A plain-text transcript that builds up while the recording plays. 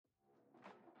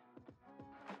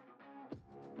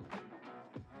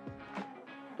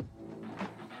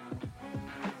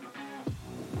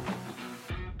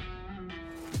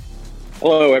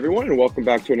Hello, everyone, and welcome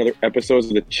back to another episode of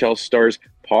the Chel Stars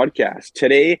podcast.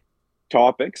 Today,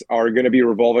 topics are going to be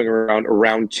revolving around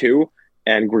round two,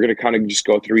 and we're going to kind of just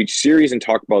go through each series and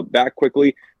talk about that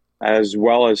quickly, as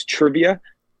well as trivia,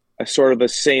 sort of the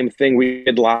same thing we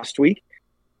did last week,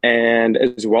 and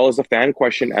as well as a fan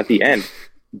question at the end.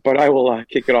 But I will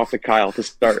kick it off to Kyle to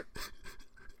start.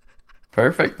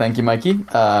 Perfect. Thank you, Mikey.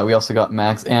 We also got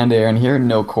Max and Aaron here.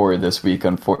 No Corey this week,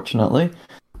 unfortunately,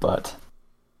 but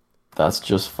that's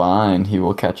just fine. He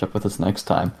will catch up with us next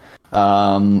time.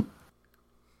 3-0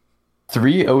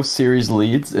 series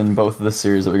leads in both of the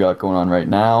series that we got going on right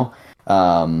now.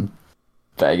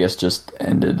 Vegas just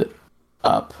ended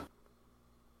up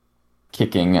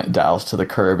kicking Dallas to the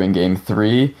curb in Game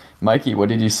 3. Mikey, what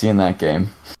did you see in that game?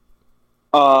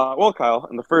 Well, Kyle,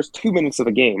 in the first 2 minutes of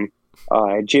the game,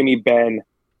 Jimmy Ben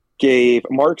gave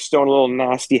Mark Stone a little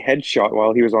nasty headshot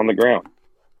while he was on the ground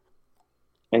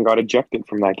and got ejected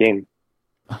from that game.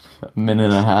 A minute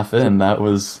and a half in, that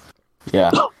was,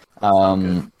 yeah.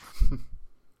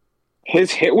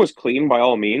 His hit was clean by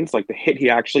all means. Like, the hit he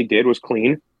actually did was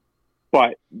clean,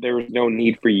 but there was no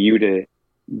need for you to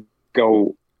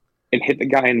go and hit the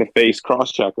guy in the face,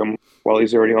 cross-check him while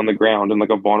he's already on the ground in like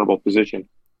a vulnerable position.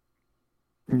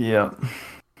 Yeah.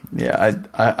 Yeah,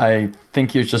 I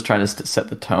think he was just trying to set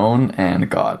the tone and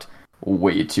got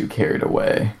way too carried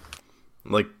away.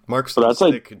 Like, Mark's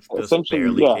stick just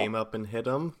barely came up and hit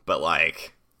him, but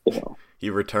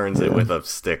he returns it with a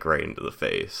stick right into the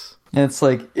face. And it's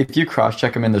like, if you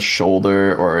cross-check him in the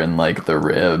shoulder or in, like, the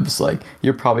ribs, like,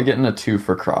 you're probably getting a 2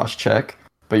 for cross-check,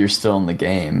 but you're still in the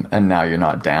game, and now you're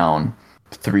not down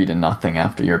 3-0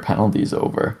 after your penalty's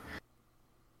over.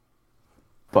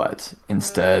 But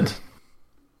instead,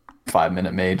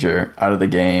 5-minute major, out of the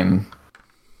game.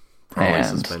 Probably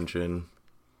suspension.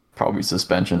 Probably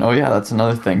suspension. Oh, yeah, that's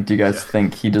another thing. Do you guys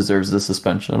think he deserves the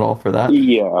suspension at all for that?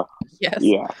 Yeah. Yes.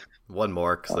 Yeah. One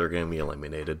more, because they're going to be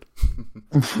eliminated.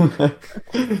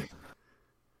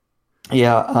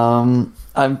 Yeah,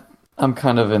 I'm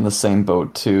kind of in the same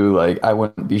boat too. Like, I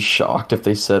wouldn't be shocked if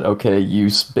they said, okay,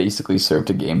 you basically served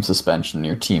a game suspension.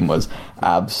 Your team was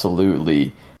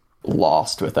absolutely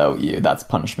lost without you. That's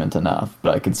punishment enough.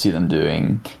 But I could see them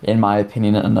doing, in my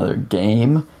opinion, another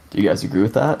game. Do you guys agree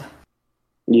with that?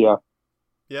 Yeah.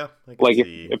 Yeah. I can Like,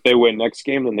 see. if they win next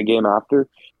game, then the game after,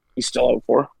 he's still out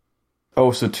for.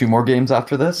 Oh, so 2 more games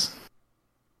after this?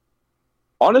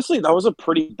 Honestly, that was a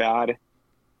pretty bad,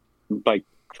 like,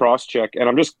 cross-check. And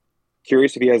I'm just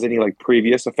curious if he has any, like,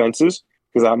 previous offenses,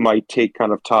 because that might take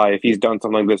kind of tie. If he's done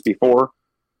something like this before,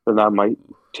 then that might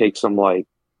take some, like,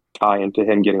 tie into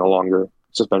him getting a longer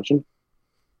suspension.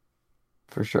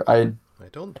 For sure. I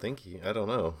don't think I don't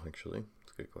know, actually.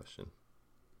 It's a good question.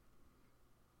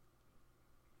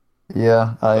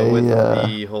 Yeah, With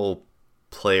the whole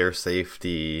player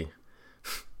safety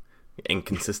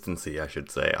inconsistency, I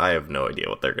should say, I have no idea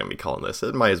what they're going to be calling this.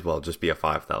 It might as well just be a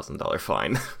 $5,000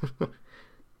 fine.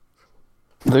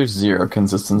 There's zero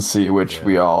consistency, which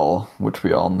we all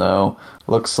know.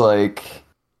 Looks like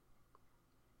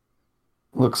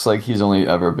he's only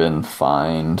ever been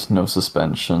fined, no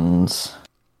suspensions.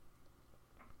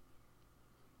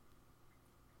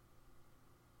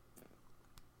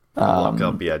 Look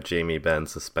up, Jamie Benn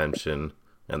suspension,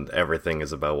 and everything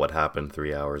is about what happened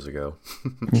 3 hours ago.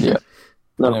 Yeah.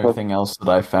 And everything else that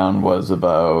I found was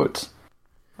about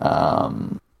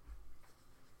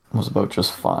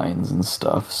just fines and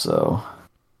stuff, so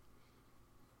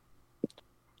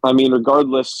I mean,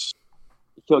 regardless,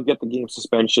 he'll get the game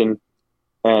suspension,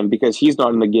 and because he's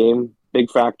not in the game, big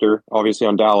factor, obviously,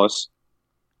 on Dallas,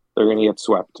 they're going to get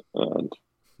swept. And,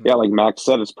 yeah, like Max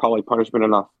said, it's probably punishment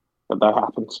enough that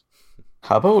happens.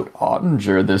 How about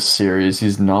Ottinger this series?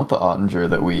 He's not the Ottinger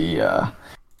that we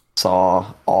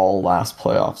saw all last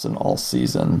playoffs and all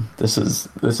season. This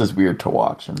is weird to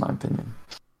watch, in my opinion.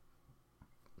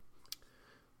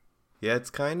 Yeah, it's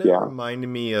kind of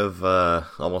reminding me of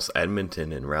almost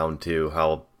Edmonton in round 2,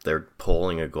 how they're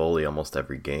pulling a goalie almost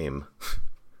every game.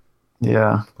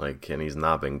 Yeah. And he's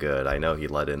not been good. I know he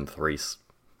let in 3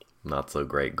 not so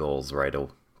great goals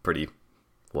pretty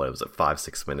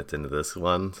 5-6 minutes into this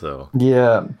one, so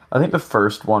yeah, I think the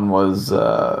first one was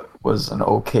an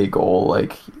okay goal.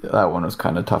 Like, that one was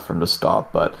kind of tough for him to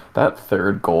stop, but that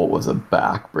third goal was a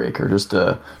backbreaker,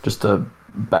 just a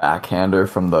backhander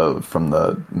from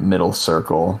the middle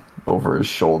circle over his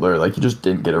shoulder. Like, he just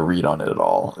didn't get a read on it at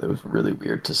all. It was really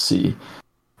weird to see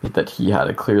that he had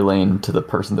a clear lane to the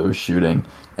person that was shooting,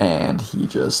 and he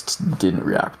just didn't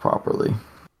react properly.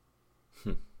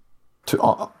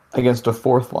 Against a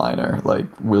fourth liner, like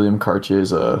William Cartier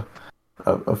is a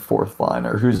fourth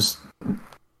liner who's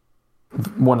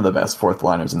one of the best fourth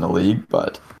liners in the league,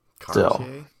 but still.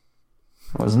 Cartier?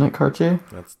 Wasn't it Cartier?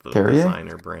 That's the Carrier?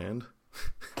 designer brand.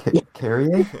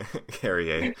 Carrier?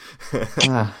 Carrier.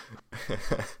 Ah,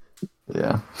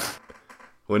 yeah.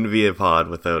 Wouldn't be a pod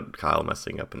without Kyle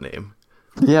messing up a name.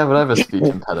 Yeah, but I have a speech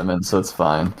impediment, so it's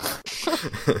fine.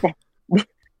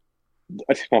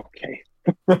 Okay.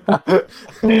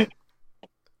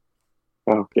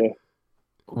 Okay.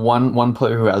 One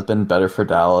player who has been better for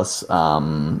Dallas,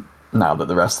 now that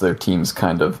the rest of their team's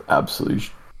kind of absolutely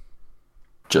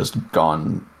just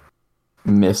gone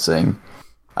missing,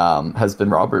 has been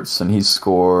Robertson. He's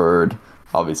scored,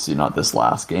 obviously not this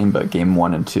last game, but game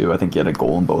 1 and 2. I think he had a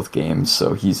goal in both games,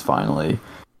 so he's finally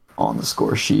on the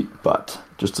score sheet. But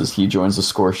just as he joins the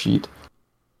score sheet,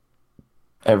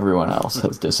 everyone else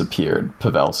has disappeared.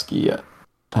 Pavelski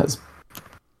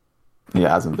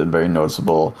hasn't been very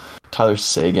noticeable. Tyler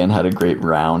Seguin had a great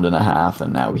round and a half,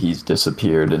 and now he's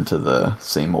disappeared into the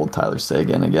same old Tyler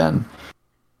Seguin again.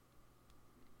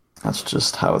 That's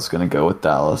just how it's going to go with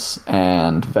Dallas.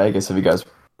 And Vegas, have you guys,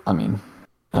 I mean,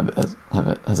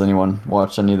 has anyone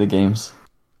watched any of the games?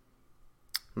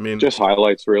 I mean, Just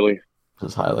highlights, really.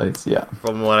 Just highlights, yeah.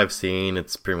 from what I've seen,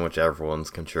 it's pretty much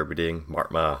everyone's contributing.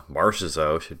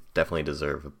 Marchessault should definitely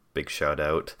deserve a big shout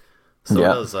out. So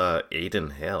Yeah. does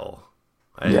Aiden Hill.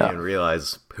 I didn't even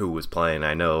realize who was playing.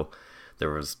 I know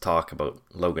there was talk about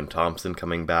Logan Thompson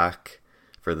coming back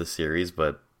for the series,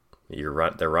 but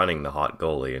they're running the hot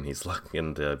goalie, and he's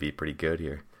looking to be pretty good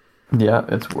here. Yeah,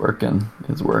 it's working.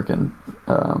 It's working.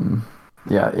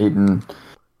 Yeah, Aiden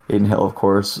Hill, of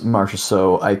course.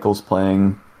 Marchessault, Eichel's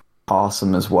playing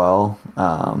awesome as well.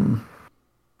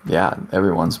 Yeah,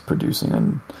 everyone's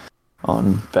producing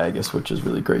on Vegas, which is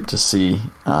really great to see.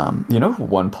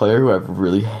 One player who I've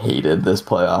really hated this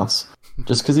playoffs,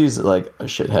 just because he's like a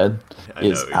shithead,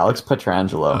 is Alex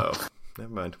Pietrangelo. Oh,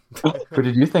 never mind. Who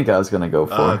did you think I was going to go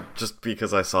for? Just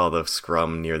because I saw the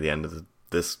scrum near the end of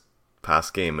this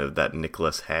past game of that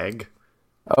Nicholas Hague.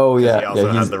 Oh yeah, He also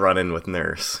yeah, had the run-in with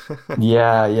Nurse.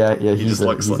 yeah. He just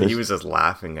looks like he was just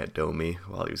laughing at Domi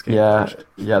while he was getting pushed.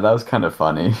 Yeah, that was kind of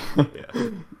funny. Yeah.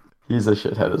 He's a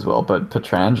shithead as well, but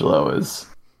Pietrangelo is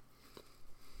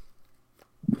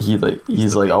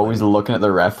he's like always looking at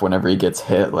the ref whenever he gets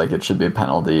hit like it should be a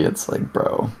penalty. It's like,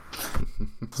 bro,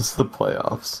 this is the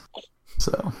playoffs.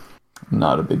 So,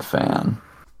 not a big fan.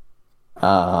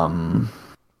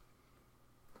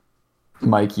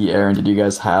 Mikey, Aaron, did you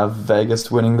guys have Vegas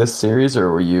winning this series,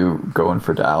 or were you going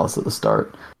for Dallas at the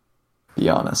start? Be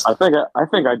honest. I think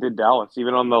I did Dallas.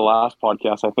 Even on the last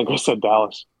podcast, I think I said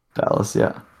Dallas. Dallas,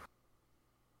 yeah.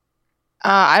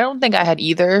 I don't think I had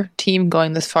either team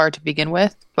going this far to begin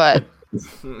with, but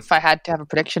if I had to have a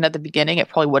prediction at the beginning, it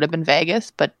probably would have been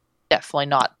Vegas, but definitely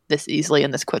not this easily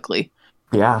and this quickly.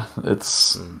 Yeah,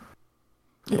 it's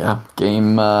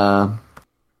game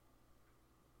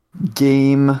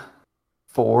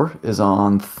 4 is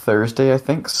on Thursday, I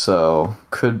think, so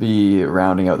could be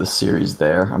rounding out the series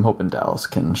there. I'm hoping Dallas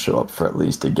can show up for at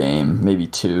least a game, maybe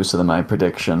 2, so that my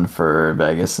prediction for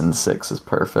Vegas in 6 is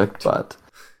perfect, but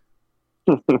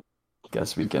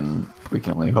guess we can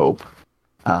only hope.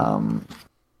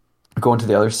 Going to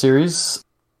the other series,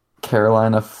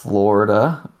 Carolina,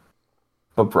 Florida.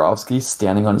 Bobrovsky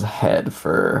standing on his head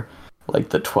for like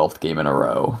the 12th game in a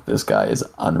row. This guy is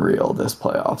unreal this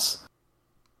playoffs.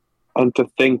 And to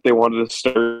think they wanted to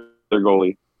start their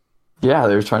goalie. Yeah,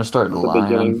 they were trying to start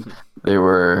beginning.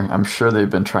 Lyon. I'm sure they've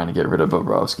been trying to get rid of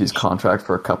Bobrovsky's contract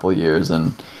for a couple of years,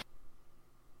 and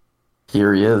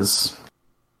here he is,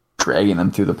 dragging them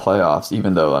through the playoffs,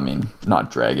 even though, I mean, not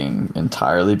dragging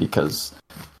entirely because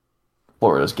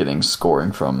Florida's getting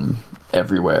scoring from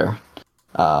everywhere.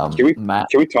 Can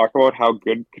we talk about how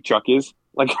good Kachuk is?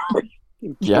 Like,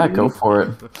 yeah, go for it.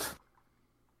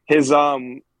 His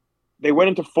they went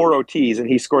into 4 OTs and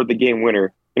he scored the game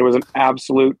winner. It was an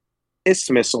absolute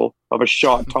dismissal of a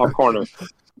shot top corner.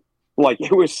 Like,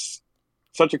 it was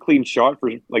such a clean shot for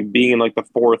like being in like the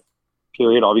 4th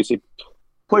period. Obviously,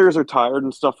 players are tired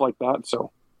and stuff like that.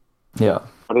 So yeah,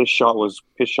 but his shot was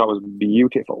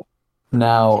beautiful.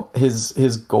 Now his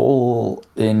goal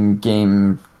in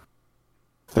game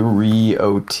 3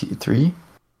 OT.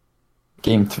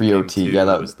 Game 3 OT. Yeah,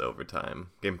 that was the overtime.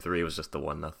 Game 3 was just the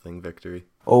 1-0 victory.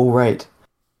 Oh right.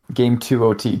 Game 2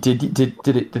 OT. Did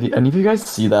any of you guys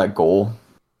see that goal?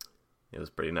 It was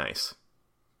pretty nice.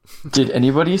 Did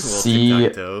anybody see?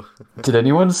 Did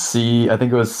anyone see? I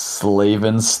think it was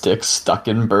Slavin's stick stuck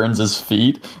in Burns'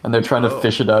 feet, and they're trying to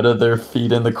fish it out of their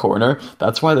feet in the corner.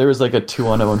 That's why there was like a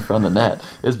 2-on-0 in front of the net.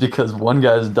 Is because one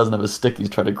guy doesn't have a stick, he's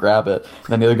trying to grab it, and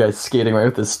then the other guy's skating right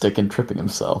with his stick and tripping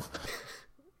himself.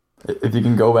 If you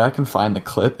can go back and find the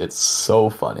clip, it's so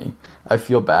funny. I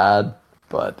feel bad,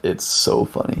 but it's so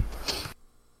funny.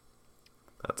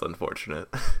 That's unfortunate.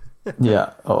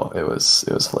 Yeah. Oh, it was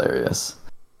hilarious.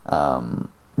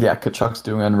 Yeah, Kachuk's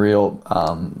doing unreal.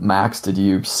 Max, did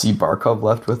you see Barkov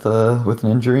left with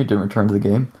an injury? Didn't return to the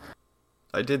game.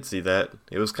 I did see that.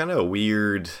 It was kind of a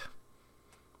weird,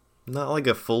 not like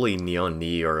a fully knee on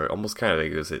knee, or almost kind of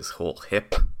like it was his whole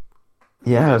hip.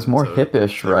 Yeah, it was more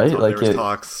hippish, right? There was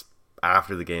talks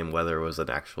after the game whether it was an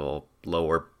actual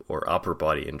lower or upper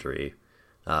body injury.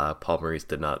 Paul Maurice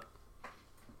did not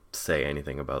say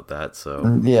anything about that,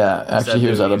 so yeah, actually he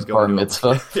was at a bar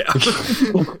mitzvah. Yeah.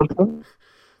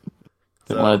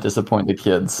 Didn't want to disappoint the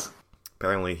kids.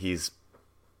 Apparently he's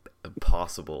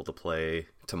possible to play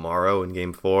tomorrow in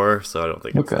game 4, so I don't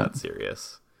think it's that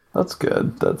serious. That's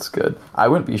good. I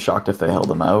wouldn't be shocked if they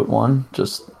held him out one,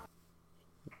 just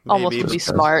almost would be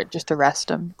smart just to rest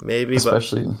him. Maybe,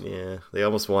 especially, but yeah, they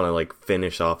almost want to like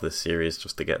finish off this series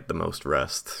just to get the most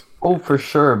rest. Oh, for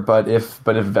sure. But if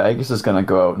Vegas is going to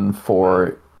go out in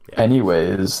 4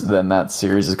 anyways, then that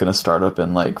series is going to start up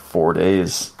in like 4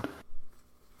 days.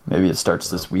 Maybe it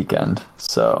starts this weekend.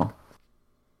 So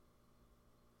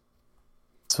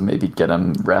maybe get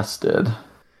him rested.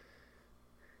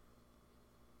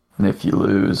 And if you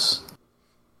lose,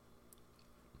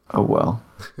 oh well.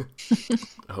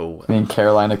 Oh well. I mean,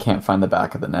 Carolina can't find the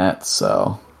back of the net,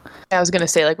 so. I was going to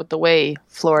say, like, with the way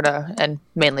Florida and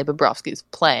mainly Bobrovsky's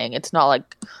playing, it's not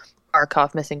like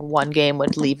Barkov missing one game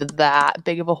would leave that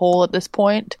big of a hole at this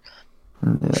point.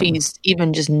 Yeah. If he's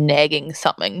even just nagging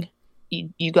something,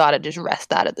 you got to just rest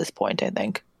that at this point, I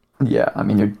think. Yeah, I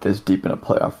mean, you're this deep in a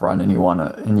playoff run, and you want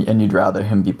to, and you'd rather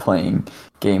him be playing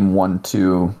game 1,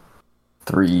 2,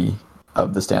 3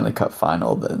 of the Stanley Cup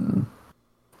final than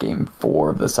game 4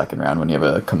 of the second round when you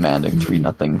have a commanding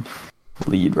 3-0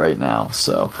 lead right now.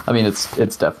 So, I mean, it's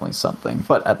definitely something.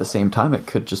 But at the same time, it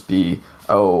could just be,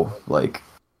 like,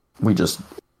 we just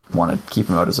want to keep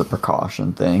him out as a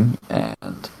precaution thing,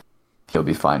 and he'll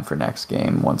be fine for next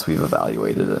game once we've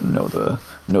evaluated it and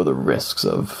know the risks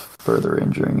of further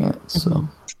injuring it. So,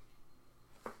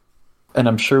 and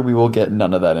I'm sure we will get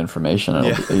none of that information.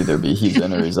 It'll either be he's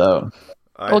in or he's out.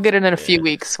 We'll get it in a few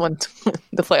weeks once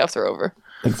the playoffs are over.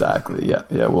 Exactly.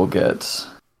 Yeah. We'll get.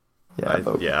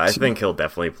 I think he'll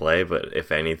definitely play, but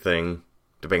if anything,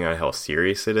 depending on how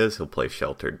serious it is, he'll play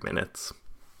sheltered minutes.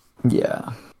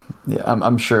 Yeah.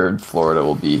 I'm sure Florida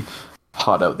will be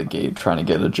hot out the gate trying to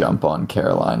get a jump on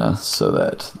Carolina so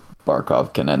that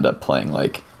Barkov can end up playing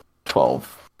like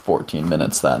 12, 14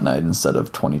 minutes that night instead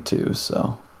of 22.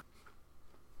 So.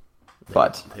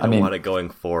 But they don't want it going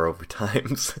 4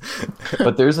 overtimes.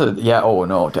 But there's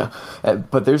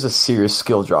a serious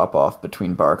skill drop off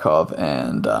between Barkov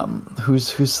and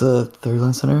who's the third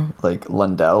line center? Like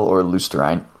Lundell or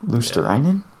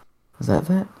Luosterainen? Is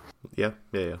that? Yeah.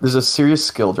 There's a serious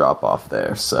skill drop off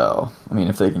there. So I mean,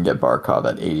 if they can get Barkov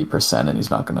at 80% and he's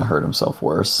not going to hurt himself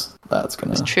worse, that's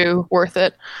gonna. It's true, worth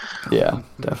it. Yeah,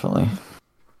 definitely.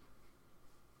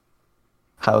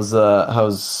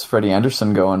 How's Freddie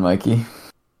Anderson going, Mikey?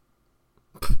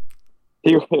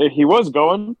 He was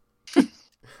going.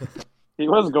 He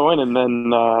was going, and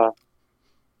then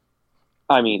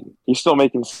I mean, he's still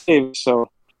making saves. So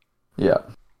yeah,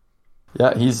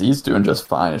 he's doing just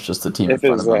fine. It's just the team in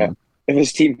front of him. If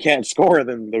his team can't score,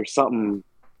 then there's something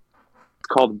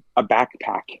called a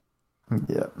backpack.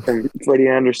 Yeah, and Freddie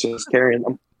Anderson is carrying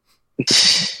them.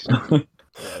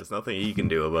 Yeah, there's nothing you can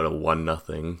do about a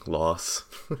 1-0 loss.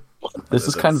 This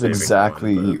is kind of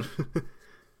exactly.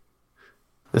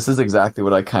 This is exactly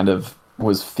what I kind of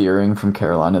was fearing from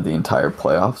Carolina the entire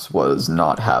playoffs, was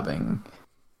not having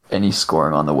any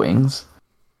scoring on the wings.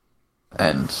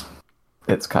 And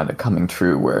it's kind of coming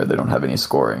true where they don't have any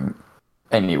scoring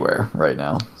anywhere right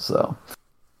now. So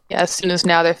yeah, as soon as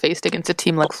now they're faced against a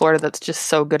team like Florida that's just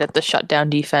so good at the shutdown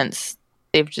defense,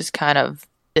 they've just kind of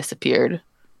disappeared.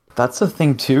 That's the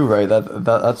thing too, right?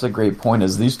 That's a great point,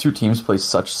 is these two teams play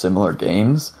such similar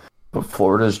games, but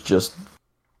Florida's just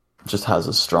has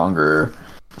a stronger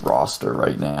roster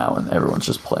right now, and everyone's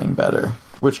just playing better,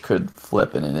 which could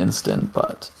flip in an instant,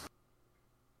 but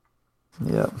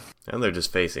yeah. And they're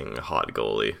just facing a hot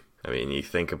goalie. I mean, you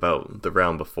think about the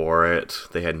round before it,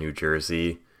 they had New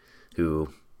Jersey,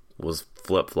 who was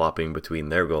flip-flopping between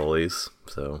their goalies,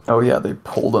 so... Oh yeah, they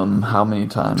pulled them how many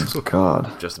times?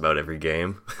 God. Just about every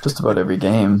game. Just about every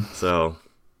game. So,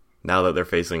 now that they're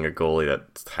facing a goalie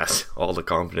that has all the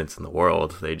confidence in the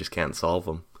world, they just can't solve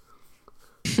them.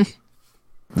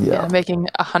 Yeah, making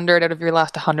 100 out of your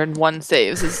last 101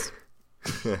 saves is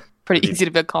pretty easy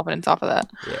to build confidence off of that.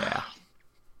 Yeah.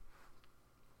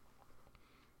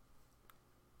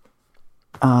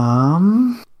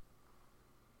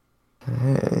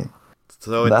 Okay.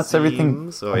 So That's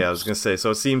everything. Oh yeah, I was gonna say.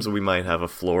 So it seems we might have a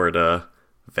Florida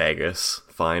Vegas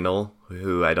final,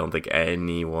 who I don't think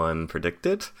anyone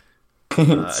predicted.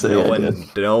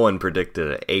 No one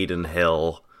predicted an Aiden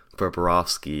Hill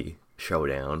Bobrovsky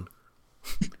showdown.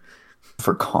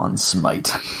 For Conn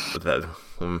Smite. That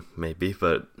maybe,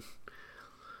 but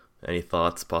any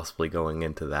thoughts possibly going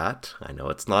into that? I know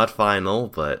it's not final,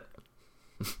 but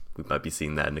we might be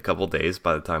seeing that in a couple days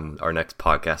by the time our next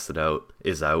podcast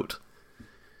is out.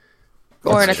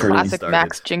 Or in a classic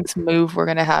Max Jinx move, we're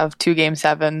going to have 2 Game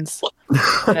 7s.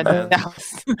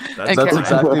 That's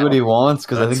exactly what he wants,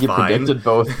 because I think he predicted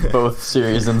both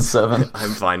series in 7.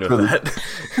 I'm fine with that.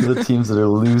 For the teams that are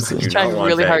losing. He's trying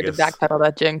really hard to backpedal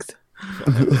that Jinx.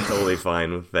 I'm totally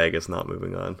fine with Vegas not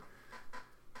moving on.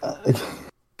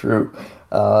 True.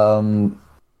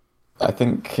 I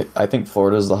think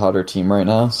Florida's the hotter team right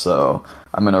now, so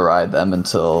I'm gonna ride them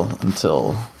until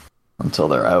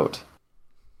they're out.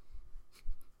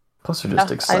 Plus, they're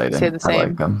just exciting. I'd say the same. I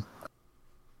like them.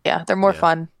 Yeah, they're more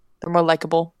fun. They're more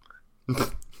likable.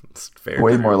 It's fair.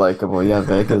 Way more likable. Yeah,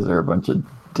 Vegas are a bunch of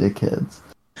dickheads.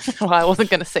 Well, I wasn't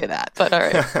gonna say that, but all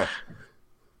right.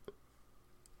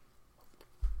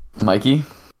 Mikey?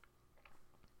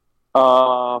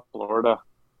 Florida.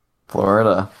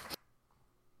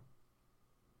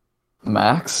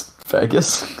 Max?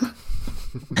 Vegas?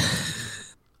 I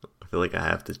feel like I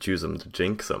have to choose them to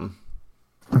jinx them.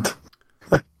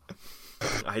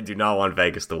 I do not want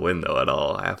Vegas to win, though, at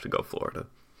all. I have to go Florida.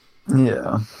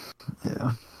 Yeah.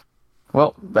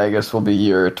 Well, Vegas will be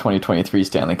your 2023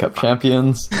 Stanley Cup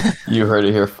champions. You heard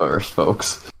it here first,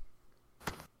 folks.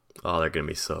 Oh, they're going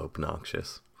to be so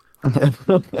obnoxious.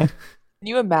 Can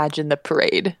you imagine the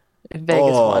parade if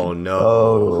Vegas won? Oh,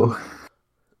 no.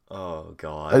 Oh,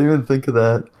 God. I didn't even think of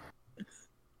that.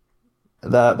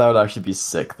 That would actually be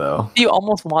sick, though. You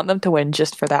almost want them to win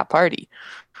just for that party.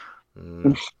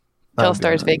 Chel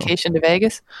Star's vacation to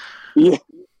Vegas. Yeah.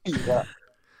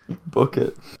 Book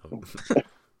it.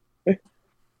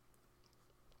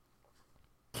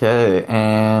 Okay,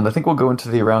 and I think we'll go into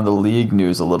the around the league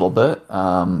news a little bit.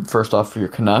 First off, for your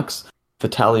Canucks,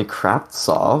 Vitaly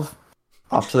Kravtsov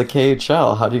off to the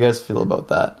KHL. How do you guys feel about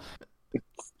that?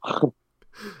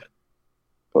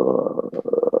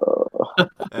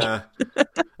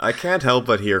 I can't help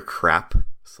but hear crap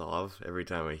Sov every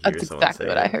time I hear someone exactly say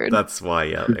what it. I heard. That's why,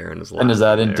 Aaron is laughing. And is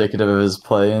that indicative of his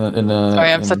play in a...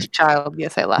 Sorry, I'm such a child.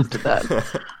 Yes, I laughed at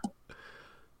that.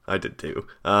 I did too.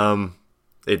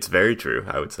 It's very true,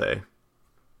 I would say.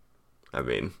 I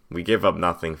mean, we gave up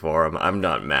nothing for him. I'm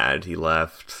not mad he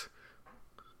left.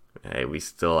 Hey, we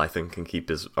still, I think, can keep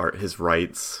his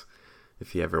rights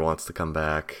if he ever wants to come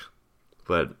back.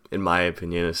 But in my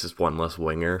opinion, it's just one less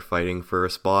winger fighting for a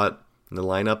spot in the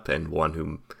lineup, and one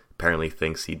who apparently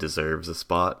thinks he deserves a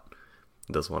spot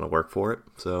and doesn't want to work for it.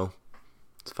 So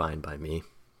it's fine by me.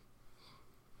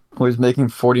 Well, he's making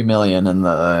 $40 million in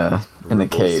the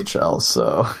KHL,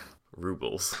 so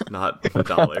rubles, not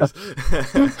dollars.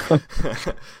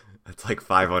 It's like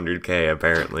 $500K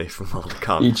apparently from all the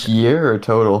comments. Each year or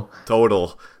total?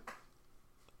 Total.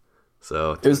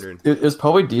 So it was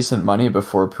probably decent money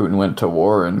before Putin went to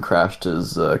war and crashed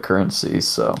his currency,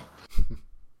 so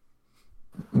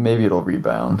maybe it'll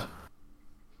rebound.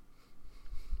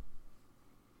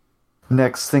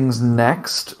 Next,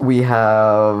 we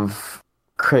have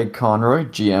Craig Conroy,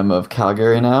 GM of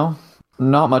Calgary now.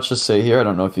 Not much to say here. I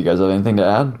don't know if you guys have anything to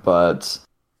add, but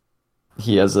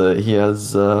he has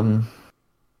I'm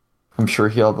sure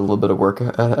he'll have a little bit of work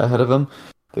ahead of him.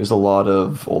 There's a lot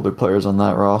of older players on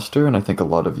that roster, and I think a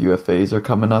lot of UFAs are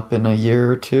coming up in a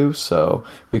year or two, so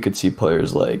we could see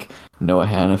players like Noah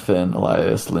Hannafin,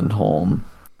 Elias Lindholm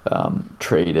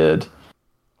traded.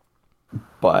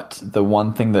 But the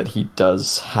one thing that he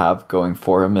does have going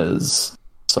for him is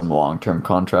some long-term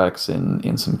contracts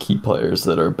in some key players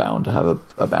that are bound to have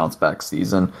a bounce-back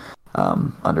season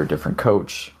under a different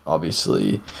coach.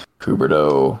 Obviously,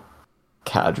 Huberdeau,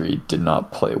 Kadri did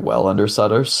not play well under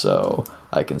Sutter, so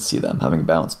I can see them having a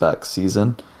bounce-back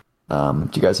season. Do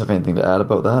you guys have anything to add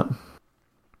about that?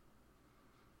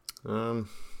 I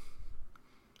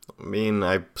mean,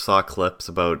 I saw clips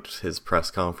about his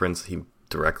press conference. He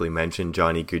directly mentioned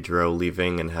Johnny Gaudreau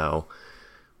leaving and how,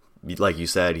 like you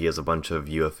said, he has a bunch of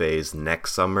UFAs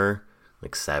next summer,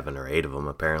 like 7 or 8 of them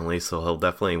apparently, so he'll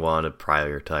definitely want to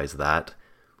prioritize that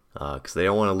because they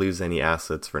don't want to lose any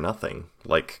assets for nothing,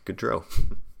 like Gaudreau.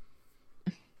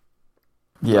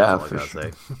 Yeah, for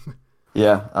sure.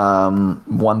 Yeah,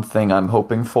 one thing I'm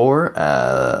hoping for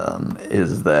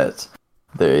is that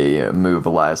They move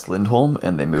Elias Lindholm,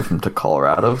 and they move him to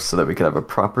Colorado so that we could have a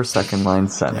proper second-line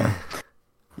center,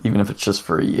 even if it's just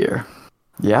for a year.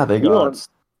 Yeah, they got...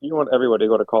 You want everybody to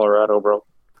go to Colorado, bro.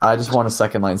 I just want a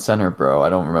second-line center, bro. I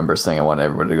don't remember saying I want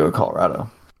everybody to go to Colorado.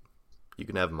 You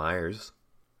can have Myers.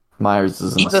 Myers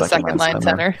isn't He's a a second-line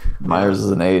center. Myers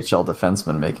is an AHL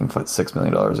defenseman making $6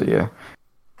 million a year.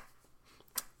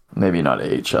 Maybe not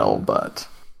AHL, but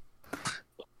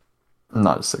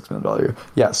not a $6 million a year.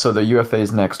 Yeah, so the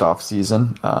UFA's next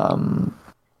offseason.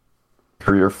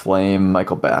 Career Flame,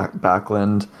 Michael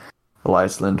Backlund,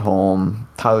 Elias Lindholm,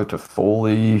 Tyler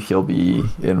Toffoli. He'll be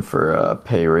in for a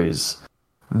pay raise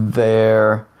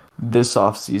there. This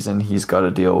offseason, he's got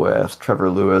to deal with Trevor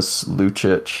Lewis,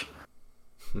 Lucic,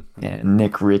 and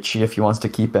Nick Ritchie if he wants to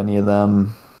keep any of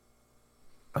them.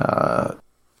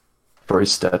 Troy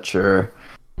Stetcher,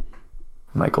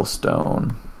 Michael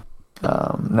Stone.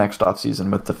 Next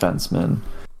offseason with defensemen.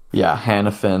 Yeah,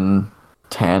 Hanifin,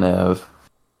 Tanev,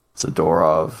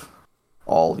 Zadorov,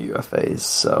 all UFAs.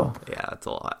 So yeah, that's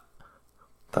a lot.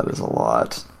 That is a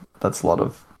lot. That's a lot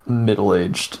of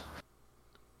middle-aged...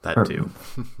 That too.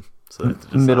 So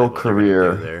middle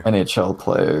career NHL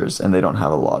players, and they don't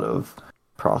have a lot of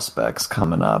prospects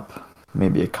coming up.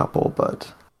 Maybe a couple,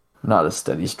 but not a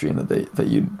steady stream that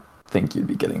you'd think you'd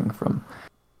be getting from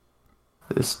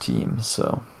this team.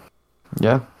 So,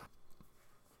 yeah.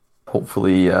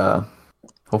 Hopefully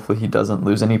he doesn't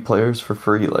lose any players for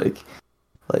free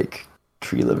like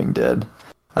Tree Living did.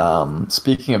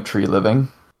 Speaking of Tree Living,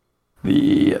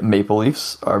 the Maple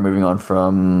Leafs are moving on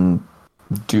from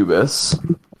Dubas.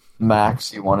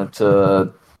 Max, you wanted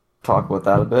to talk about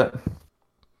that a bit?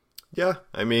 Yeah,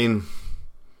 I mean,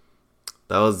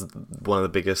 that was one of the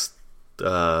biggest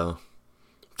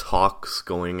talks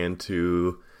going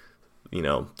into,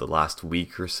 the last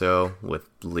week or so with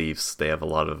Leafs. They have a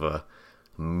lot of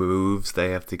moves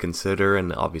they have to consider,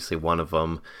 and obviously one of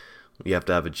them, you have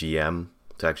to have a GM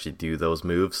to actually do those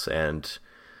moves, and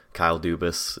Kyle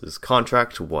Dubas'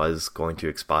 contract was going to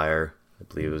expire, I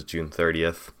believe it was June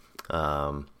 30th.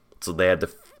 So they had to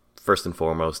first and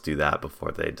foremost do that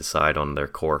before they decide on their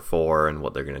core four and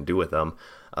what they're going to do with them.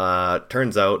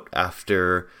 Turns out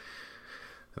after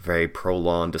a very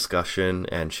prolonged discussion,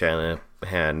 and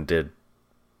Shanahan did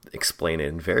explain it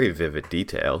in very vivid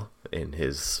detail in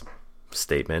his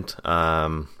statement,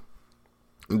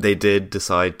 they did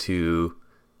decide to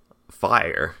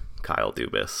fire Kyle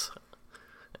Dubas.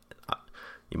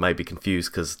 You might be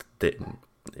confused because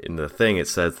in the thing it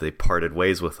says they parted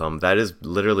ways with him. That is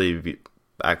literally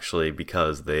actually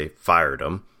because they fired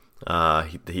him.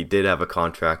 He did have a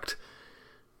contract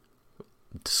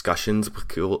discussions with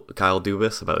Kyle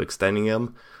Dubas about extending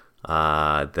him.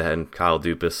 Then Kyle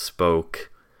Dubas spoke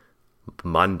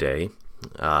Monday,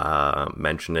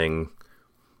 mentioning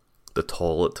the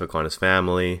toll it took on his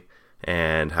family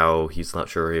and how he's not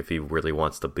sure if he really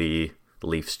wants to be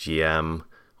Leafs GM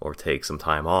or take some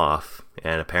time off,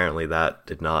 and apparently that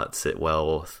did not sit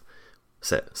well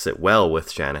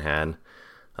with Shanahan.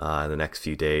 The next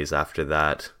few days after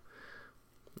that,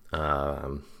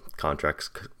 contracts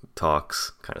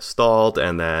talks kind of stalled,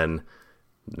 and then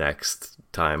next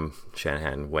time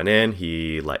Shanahan went in,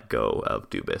 he let go of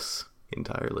Dubas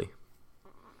entirely.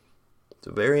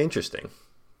 So very interesting.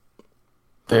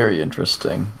 Very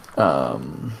interesting.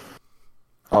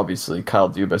 Obviously, Kyle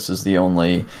Dubas is the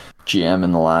only GM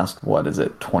in the last,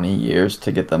 20 years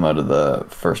to get them out of the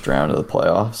first round of the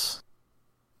playoffs.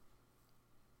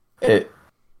 I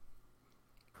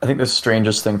think the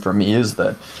strangest thing for me is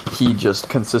that he just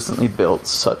consistently built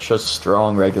such a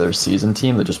strong regular season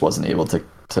team that just wasn't able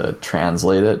to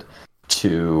translate it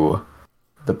to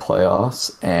the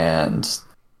playoffs, and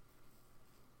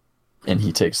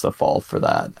he takes the fall for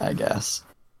that, I guess.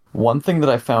 One thing that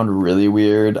I found really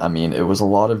weird, it was a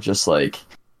lot of just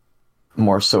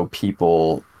more so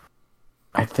people,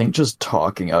 I think, just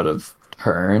talking out of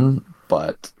turn,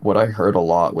 but what I heard a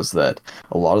lot was that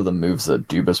a lot of the moves that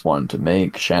Dubas wanted to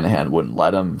make, Shanahan wouldn't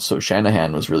let him, so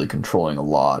Shanahan was really controlling a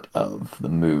lot of the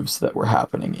moves that were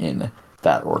happening in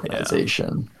that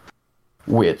organization.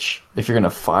 Yeah. Which, if you're going to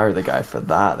fire the guy for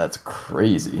that, that's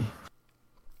crazy.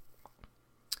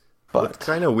 But what's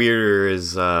kind of weirder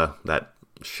is that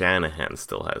Shanahan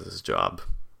still has his job,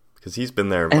 because he's been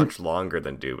there much longer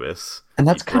than Dubas. And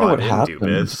that's kind of what happened.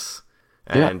 Dubas,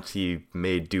 and he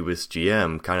made Dubas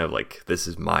GM, kind of like, this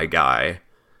is my guy.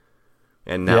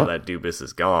 And now that Dubas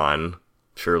is gone,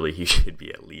 surely he should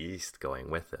be at least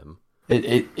going with him.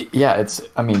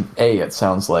 It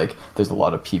sounds like there's a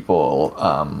lot of people,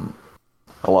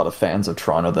 a lot of fans of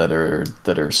Toronto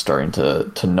that are starting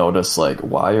to notice,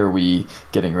 why are we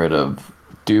getting rid of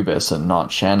Dubas and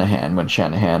not Shanahan when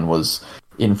Shanahan was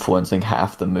influencing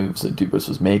half the moves that Dubas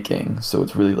was making. So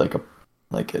it's really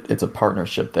it's a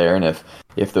partnership there, and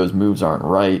if those moves aren't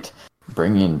right,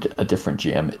 bringing a different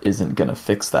GM isn't going to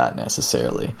fix that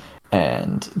necessarily.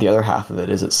 And the other half of it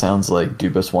is, it sounds like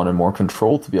Dubas wanted more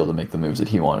control to be able to make the moves that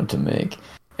he wanted to make,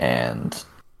 and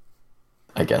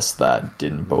I guess that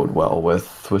didn't bode well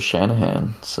with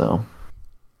Shanahan. So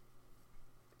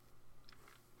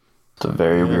it's a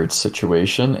very weird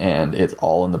situation, and it's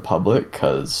all in the public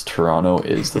because Toronto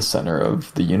is the center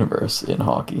of the universe in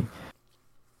hockey.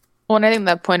 Well, and I think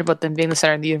that point about them being the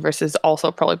center of the universe is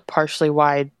also probably partially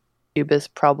why Dubas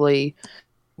probably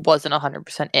wasn't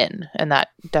 100% in, and that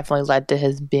definitely led to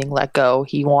his being let go.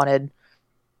 He wanted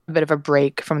a bit of a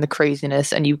break from the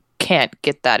craziness, and you can't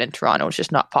get that in Toronto. It's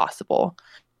just not possible.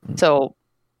 So,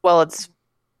 while it's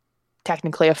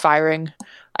technically a firing,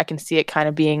 I can see it kind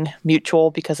of being mutual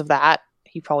because of that.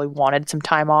 He probably wanted some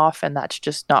time off, and that's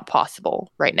just not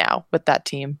possible right now with that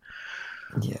team.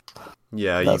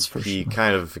 Yeah, he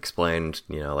kind of explained,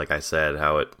 like I said,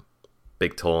 how it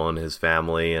big toll on his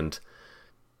family, and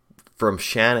from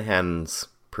Shanahan's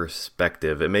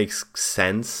perspective, it makes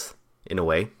sense in a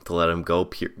way to let him go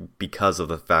because of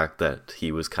the fact that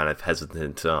he was kind of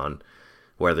hesitant on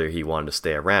whether he wanted to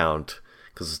stay around,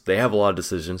 because they have a lot of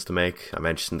decisions to make. I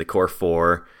mentioned the core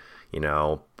four,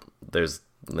 then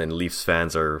Leafs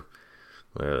fans are,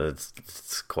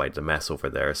 it's quite a mess over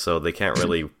there, so they can't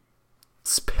really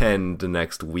spend the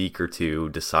next week or two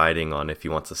deciding on if he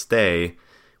wants to stay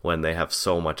when they have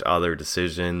so much other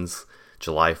decisions.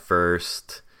 July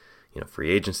 1st,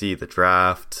 free agency, the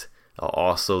draft.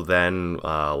 Also then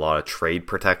a lot of trade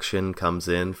protection comes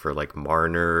in for like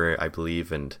Marner, I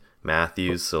believe, and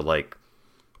Matthews. So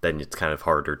then it's kind of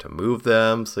harder to move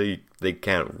them. So they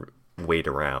can't wait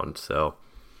around. So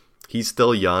he's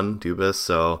still young, Dubas.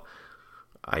 So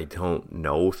I don't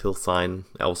know if he'll sign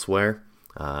elsewhere.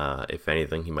 If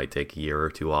anything, he might take a year or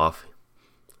two off.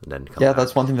 And then come back.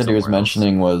 That's one thing that he was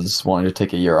mentioning, was wanting to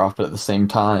take a year off, but at the same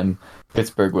time,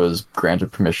 Pittsburgh was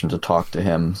granted permission to talk to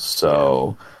him,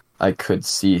 so I could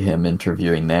see him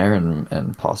interviewing there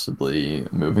and possibly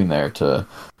moving there to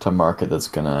a market that's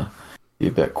going to be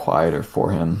a bit quieter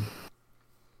for him.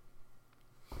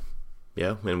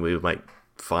 Yeah, and we might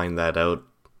find that out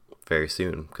very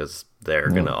soon, because they're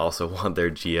going to also want their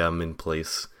GM in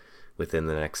place within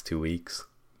the next 2 weeks.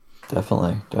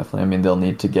 Definitely. I mean, they'll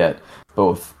need to get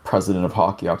both president of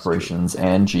hockey operations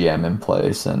and GM in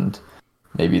place, and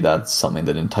maybe that's something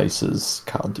that entices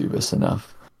Kyle Dubas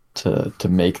enough to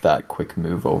make that quick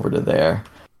move over to there.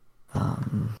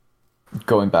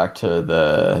 Going back to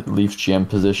the Leafs GM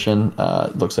position,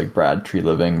 it looks like Brad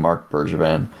Treliving, Mark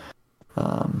Bergevin.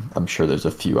 I'm sure there's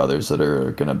a few others that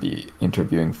are going to be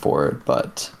interviewing for it,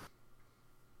 but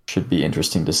should be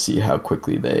interesting to see how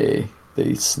quickly they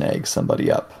snag somebody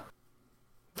up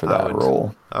for that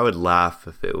role. I would laugh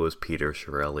if it was Peter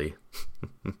Chiarelli.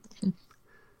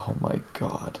 Oh my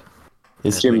god.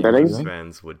 Is Jim Benning?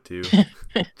 Fans would too.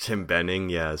 Jim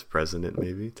Benning, as president,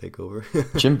 maybe take over.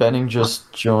 Jim Benning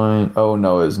just joined. Oh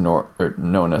no, is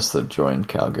Nonis that joined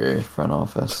Calgary front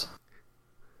office.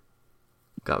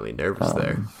 Got me nervous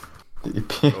there.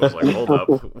 I was like, hold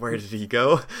up, where did he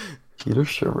go? Peter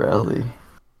Chiarelli.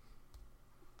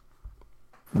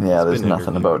 Yeah, there's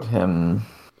nothing about him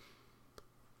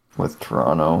with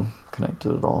Toronto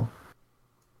connected at all.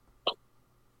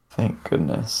 Thank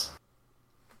goodness.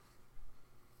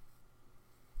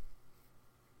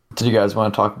 Did you guys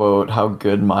want to talk about how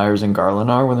good Myers and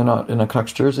Garland are when they're not in a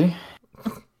Canucks jersey?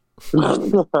 That's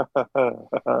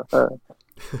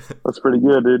pretty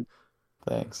good, dude.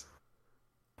 Thanks.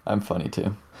 I'm funny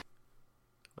too.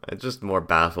 I'm just more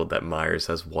baffled that Myers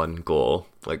has one goal,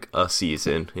 like a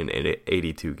season in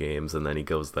 82 games, and then he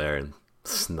goes there and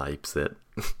snipes it.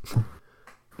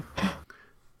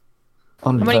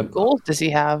 How many goals does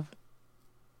he have?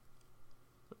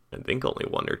 I think only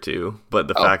one or two, but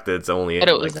the fact that it's only in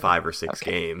like 5 or 6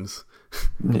 games.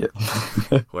 Yeah.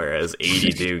 Whereas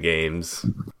 82 games.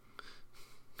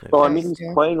 Well, I mean,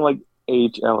 he's playing like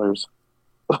AHLers.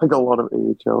 Like a lot of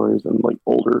AHLers and like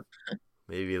older.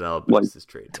 Maybe that'll boost his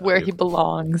trade. It's where he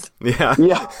belongs. Yeah.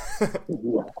 Yeah.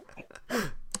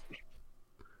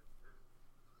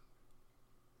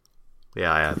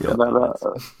 Yeah, I feel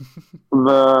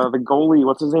the goalie,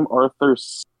 what's his name? Arthur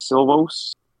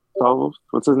Silvos?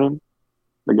 What's his name?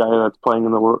 The guy that's playing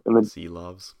in the Sea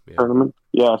Loves tournament.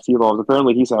 Yeah, Sea Loves.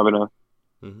 Apparently, he's having a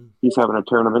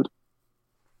tournament.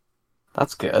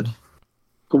 That's good.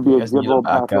 Could be a good little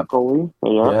backup goalie.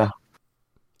 Yeah.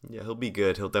 Yeah, he'll be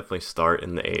good. He'll definitely start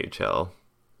in the AHL.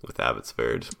 with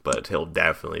Abbotsford, but he'll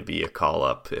definitely be a call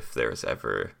up if there's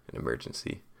ever an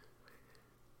emergency.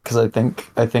 Because I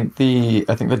think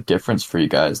the difference for you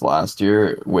guys last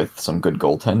year with some good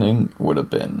goaltending would have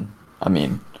been, I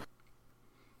mean,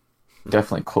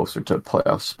 definitely closer to a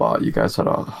playoff spot. You guys had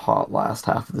a hot last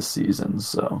half of the season,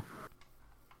 so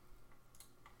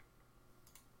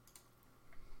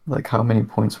like how many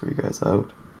points were you guys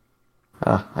out?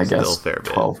 I Still guess a fair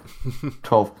bit.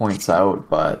 12 points out,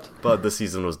 but the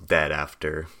season was dead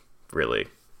after really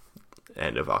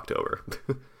end of October.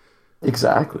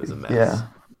 exactly. It was a mess. Yeah.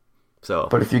 So,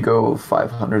 But if you go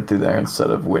 500 through there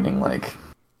instead of winning like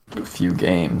a few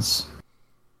games,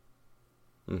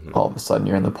 all of a sudden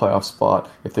you're in the playoff spot.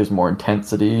 If there's more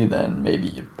intensity, then maybe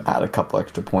you add a couple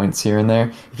extra points here and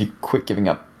there. If you quit giving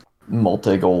up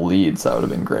multi-goal leads, that would have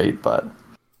been great, but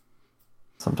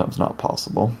sometimes not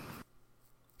possible.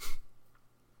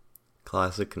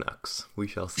 classic Canucks. We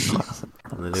shall see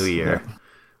in the new year.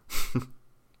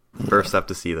 First up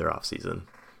to see their off season.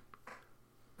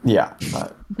 Yeah,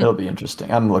 it'll be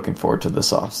interesting. I'm looking forward to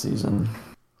this off season.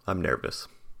 I'm nervous.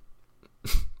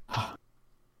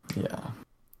 Yeah.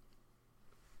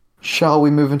 Shall we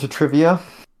move into trivia?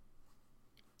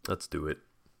 Let's do it.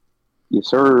 Yes,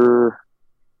 sir.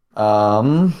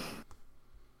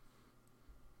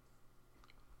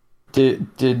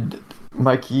 Did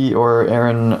Mikey or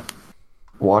Aaron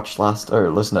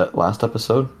listen to last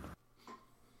episode?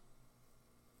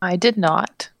 I did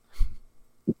not.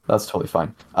 That's totally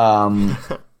fine.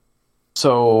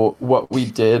 So what we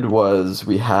did was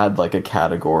we had like a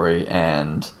category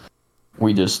and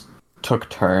we just took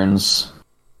turns.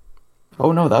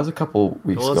 Oh no, that was a couple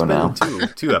weeks ago now.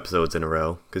 Two episodes in a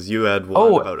row because you had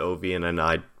one about Ovi and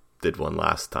I did one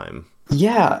last time.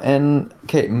 Yeah, and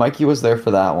okay, Mikey was there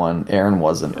for that one. Aaron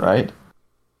wasn't, right?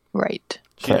 Right.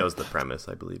 She knows the premise,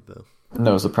 I believe, though.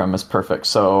 Knows the premise, perfect.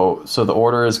 So the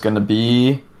order is going to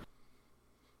be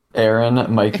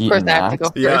Aaron, Mikey, Of course, and I have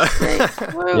to Max. go first.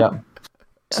 Yeah. Woo. Yeah.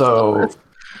 So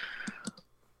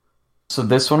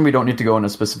this one we don't need to go in a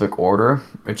specific order.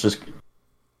 It's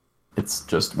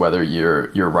just whether you're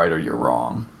right or you're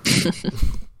wrong.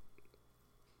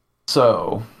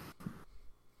 So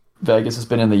Vegas has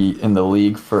been in the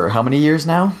league for how many years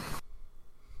now?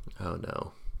 Oh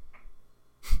no.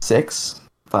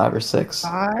 5 or 6?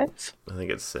 5. I think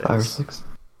it's 6. 5 or 6.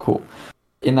 Cool.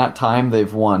 In that time,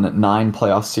 they've won 9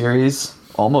 playoff series,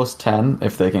 almost 10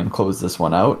 if they can close this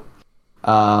one out.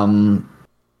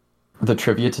 The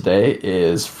trivia today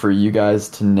is for you guys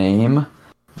to name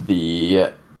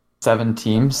the 7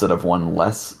 teams that have won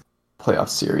less playoff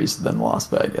series than Las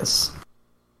Vegas.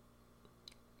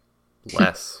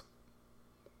 Less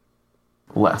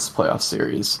Playoff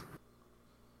series.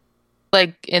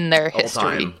 Like in their all history.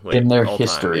 time. Wait, In their all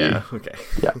history. Time. Yeah. Okay.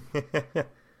 Yeah.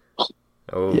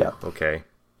 Oh. Yeah. Okay.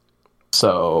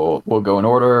 So we'll go in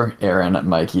order. Aaron,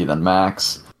 Mikey, then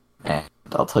Max. And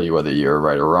I'll tell you whether you're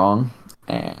right or wrong.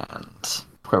 And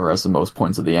whoever has the most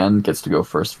points at the end gets to go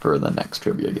first for the next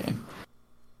trivia game.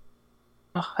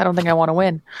 Oh, I don't think I want to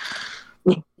win.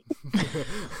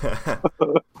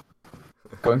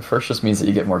 Going first just means that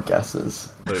you get more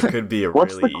guesses. But it could be a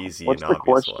What's really the- easy what's and the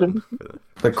obvious question? one.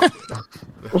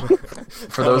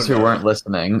 For those who weren't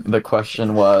listening, the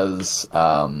question was,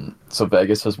 so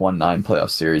Vegas has won 9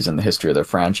 playoff series in the history of their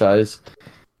franchise.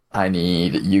 I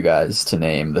need you guys to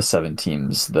name the 7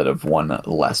 teams that have won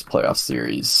less playoff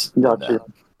series Gotcha.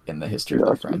 in the history of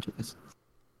their franchise.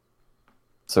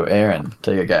 So Aaron,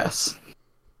 take a guess.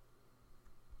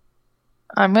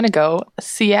 I'm going to go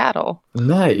Seattle.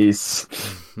 Nice.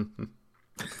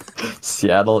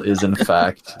 Seattle is in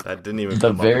fact That didn't even the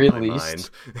come very up in my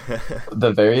least- mind.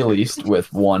 the very least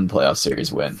with 1 playoff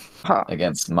series win Huh.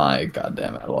 against my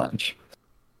goddamn Avalanche.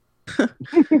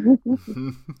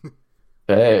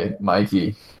 Hey,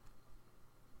 Mikey.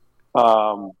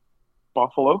 Buffalo.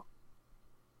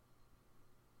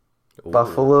 Ooh,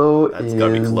 Buffalo that's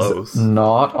gotta be is close.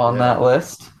 not on Yeah. that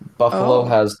list. Buffalo Oh.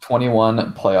 has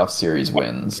 21 playoff series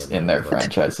wins Yeah, in their but-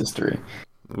 franchise history.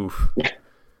 Oof.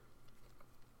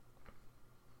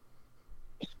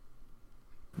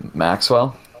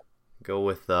 Maxwell? Go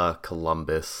with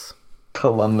Columbus.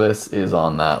 Columbus is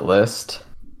on that list.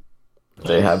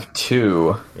 They have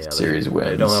 2 Yeah, series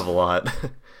wins. They don't have a lot.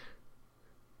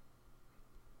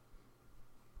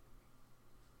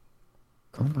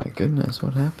 Oh my goodness,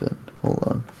 what happened?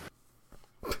 Hold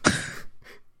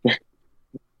on.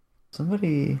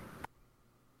 Somebody...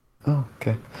 Oh,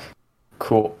 okay.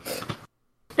 Cool.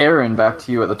 Aaron, back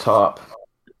to you at the top.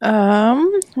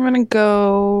 I'm going to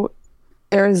go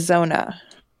Arizona.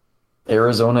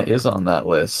 Arizona is on that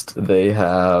list. They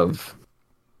have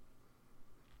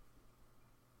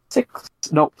 6.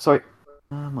 No, sorry.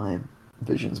 My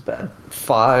vision's bad.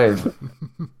 5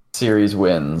 series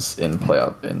wins in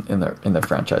playoff in their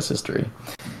franchise history.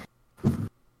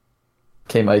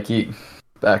 Okay, Mikey,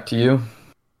 back to you.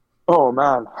 Oh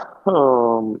man,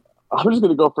 I'm just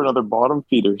gonna go for another bottom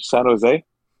feeder. San Jose.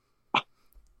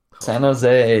 San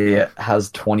Jose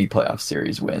has 20 playoff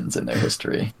series wins in their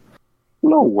history.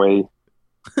 No way.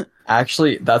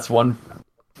 Actually, that's one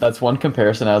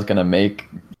comparison I was gonna make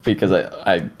because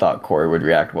I thought Corey would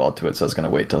react well to it, so I was gonna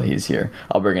wait till he's here.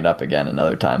 I'll bring it up again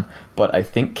another time. But I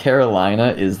think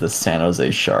Carolina is the San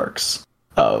Jose Sharks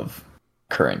of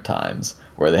current times,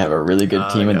 where they have a really good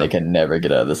team and they can never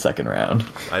get out of the second round.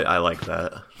 I like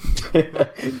that.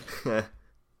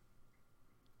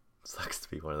 Sucks to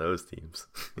be one of those teams.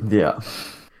 Yeah.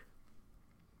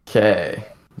 Okay,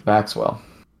 Maxwell.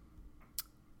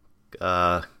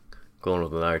 Going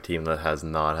with another team that has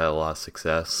not had a lot of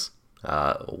success.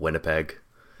 Winnipeg.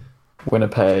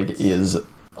 Winnipeg is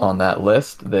on that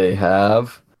list. They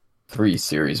have 3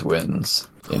 series wins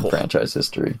in franchise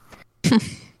history.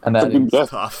 And that is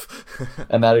tough.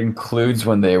 And that includes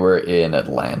when they were in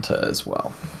Atlanta as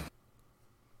well.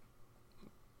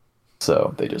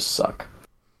 So they just suck.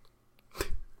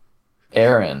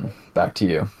 Aaron, back to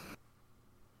you.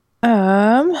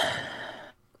 I'm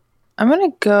gonna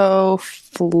go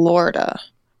Florida.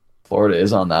 Florida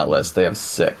is on that list. They have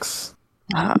 6.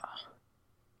 Ah.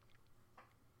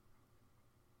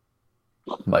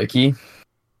 Mikey?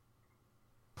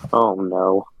 Oh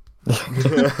no. It's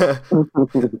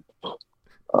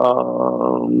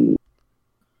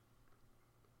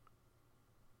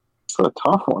a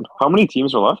tough one. How many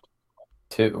teams are left?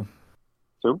 2.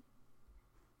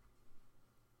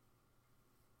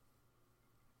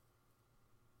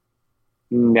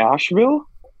 Nashville?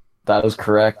 That is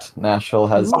correct. Nashville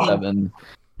has 7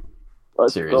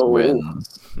 series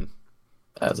wins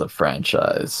as a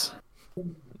franchise.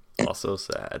 Also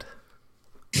sad.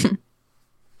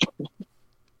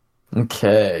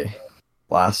 Okay.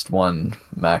 Last one,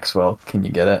 Maxwell. Can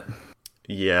you get it?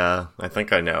 Yeah, I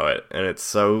think I know it. And it's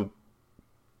so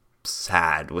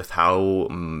sad with how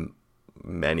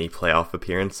many playoff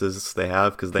appearances they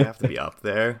have, because they have to be up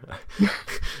there.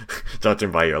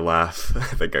 Judging by your laugh,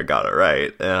 I think I got it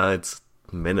right. It's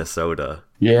Minnesota.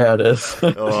 Yeah, it is.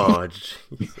 Oh,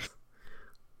 Jesus.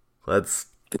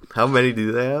 How many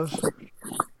do they have?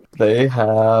 They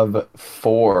have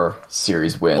 4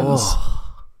 series wins. Oh.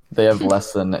 They have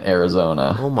less than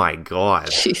Arizona. Oh my god.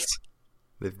 Jeez.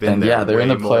 They've been And there yeah, they're in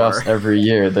the playoffs every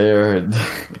year.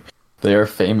 They are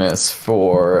famous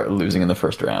for losing in the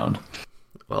first round.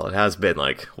 Well, it has been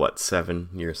 7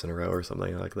 years in a row or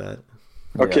something like that.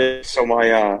 Okay, Yeah. so my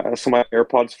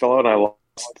AirPods fell out and I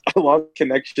lost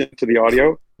connection to the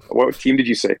audio. What team did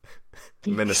you say?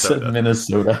 Minnesota.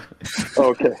 Minnesota.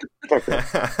 Okay.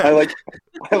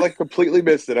 I completely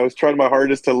missed it. I was trying my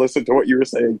hardest to listen to what you were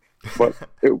saying, but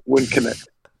it wouldn't connect.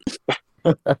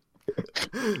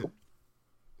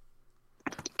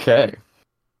 Okay.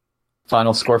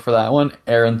 Final score for that one.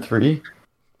 Aaron 3,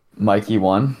 Mikey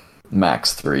 1,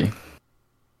 Max 3.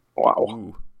 Wow.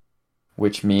 Ooh.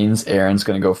 Which means Aaron's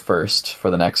going to go first for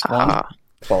the next one,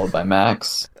 followed by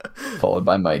Max, followed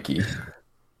by Mikey.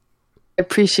 I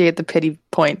appreciate the pity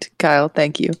point, Kyle.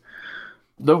 Thank you.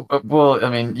 No, well, I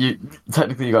mean, you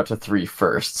got to 3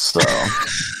 first, so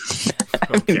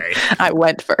Okay. I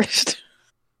went first.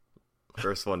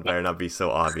 First one better not be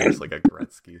so obvious like a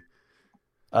Gretzky.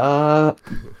 I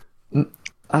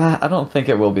don't think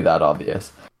it will be that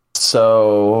obvious.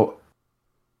 So,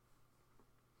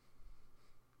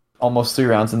 almost 3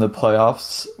 rounds in the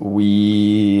playoffs,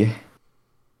 we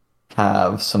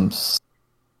have some,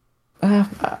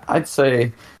 I'd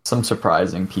say, some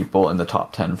surprising people in the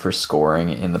top 10 for scoring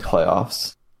in the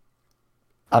playoffs.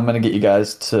 I'm going to get you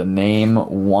guys to name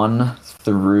 1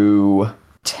 through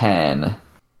 10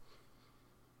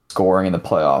 scoring in the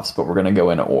playoffs, but we're going to go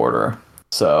in order.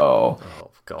 So,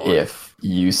 if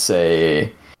you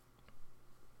say,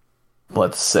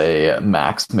 let's say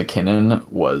Max McKinnon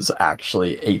was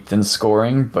actually 8th in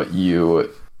scoring, but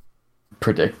you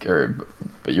predict,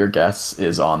 but your guess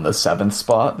is on the 7th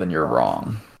spot, then you're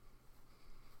wrong.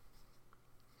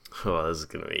 Oh, this is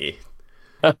gonna be.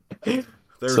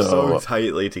 They're so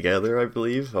tightly together, I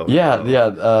believe. Oh, yeah,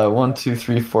 no. 1, 2,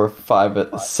 3, 4,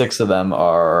 5, 6 of them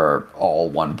are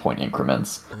all 1-point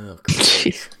increments. Oh,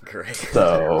 great.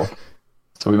 So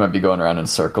we might be going around in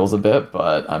circles a bit,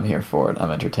 but I'm here for it.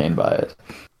 I'm entertained by it.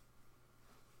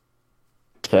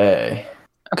 Okay.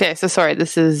 Okay, so sorry,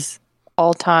 this is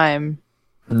all time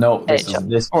No, this is NHL.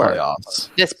 this Or- playoffs.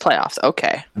 This playoffs.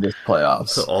 Okay. This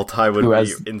playoffs. All time would Who be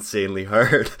has- insanely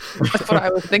hard. That's what I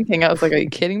was thinking. I was like, are you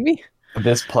kidding me?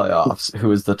 This playoffs.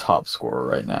 Who is the top scorer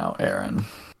right now, Aaron?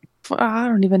 I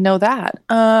don't even know that.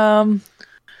 I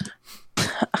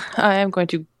am going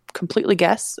to completely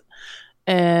guess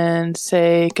and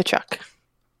say Kachuk.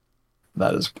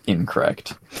 That is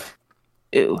incorrect.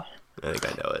 Ew. I think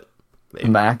I know it. Maybe.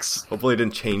 Max, Hopefully it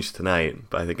didn't change tonight,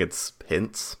 but I think it's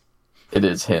hints. it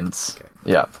is hints. Okay.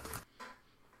 Yep.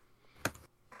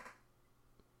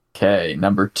 Okay,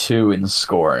 number 2 in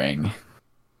scoring.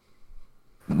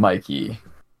 Mikey.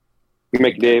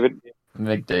 McDavid.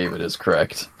 McDavid is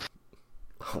correct.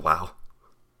 Oh, wow.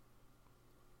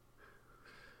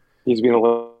 He's been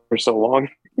alive for so long.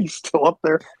 He's still up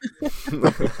there.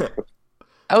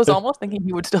 I was almost thinking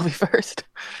he would still be first.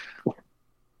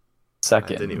 Second.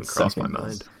 That didn't even cross my Second is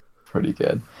mind. Pretty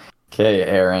good. Okay,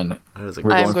 Aaron. That is a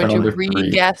We're I am going for going to number 3.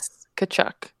 re-guess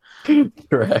Kachuk.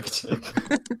 Correct.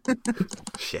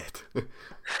 shit.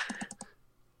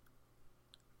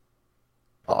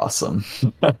 Awesome.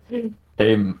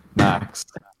 Hey, Max.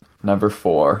 Number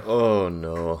 4. Oh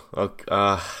no. Okay.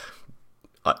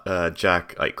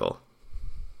 Jack Eichel.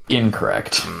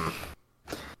 Incorrect.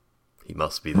 He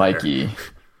must be there. Mikey.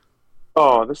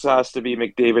 Oh, this has to be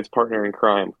McDavid's partner in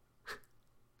crime.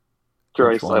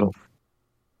 Which one? Draisaitl.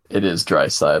 It is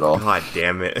Draisaitl. God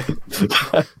damn it.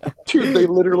 Dude, they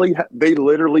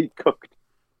literally cooked.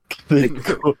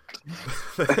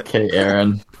 Okay,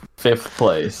 Aaron. 5th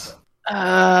place.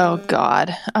 Oh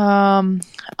God. I'm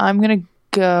gonna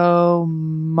go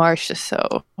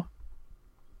Marchessault.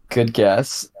 Good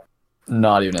guess.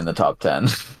 Not even in the top 10.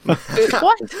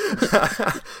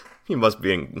 What? He must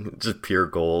be in just pure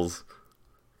goals.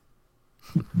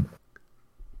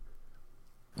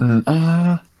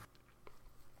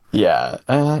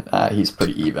 Yeah, he's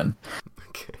pretty even.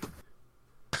 Okay.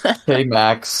 Okay,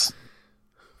 Max.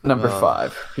 Number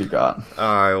 5. You got.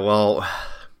 Alright, well,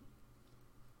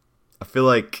 I feel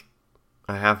like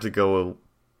I have to go.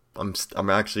 I'm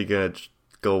actually gonna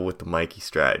go with the Mikey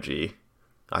strategy.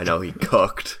 I know he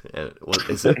cooked. And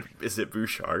is it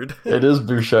Bouchard? It is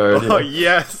Bouchard. Oh yeah.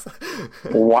 yes!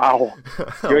 Wow.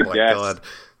 Good Oh my guess. God.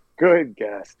 Good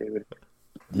guess, David.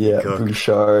 Yeah, Cook.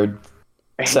 Bouchard.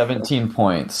 17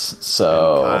 points.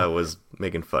 So. Kyle was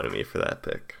making fun of me for that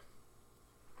pick.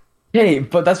 Hey,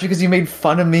 but that's because you made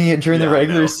fun of me during the Yeah, I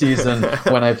regular know. season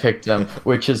when I picked him,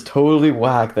 which is totally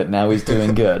whack that now he's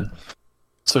doing good.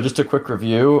 So just a quick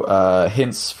review.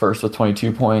 Hintz first with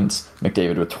 22 points,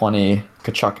 McDavid with 20,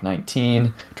 Kachuk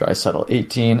 19, Draisaitl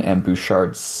 18, and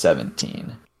Bouchard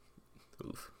 17.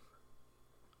 Oof.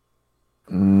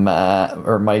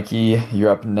 Mikey, you're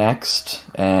up next,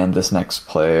 and this next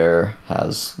player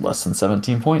has less than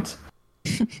 17 points.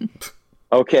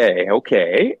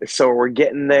 Okay. So we're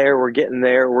getting there. We're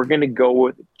going to go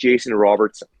with Jason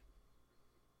Robertson.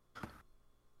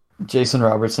 Jason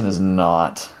Robertson is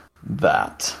not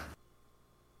that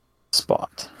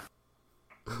spot.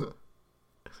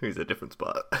 He's a different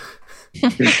spot. He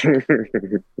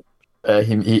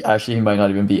might not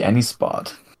even be any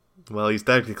spot. Well, he's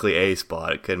technically a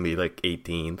spot. It could be like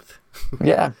 18th.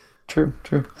 Yeah, true.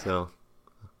 So,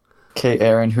 Okay,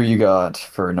 Aaron, who you got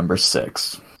for number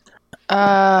 6? Okay,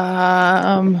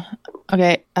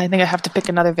 I think I have to pick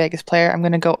another Vegas player. I'm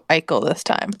gonna go Eichel this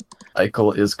time.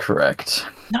 Eichel is correct.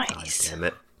 God Nice. damn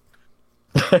it.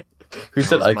 Who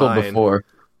said That was Eichel mine. before?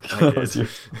 I That was did.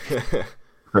 your-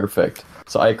 Perfect.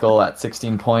 So Eichel at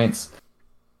 16 points.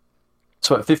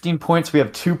 So at 15 points, we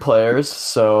have 2 players.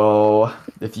 So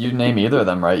if you name either of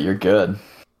them right, you're good.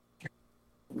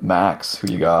 Max,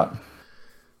 who you got?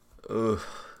 Ugh.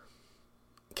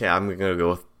 Okay, I'm gonna go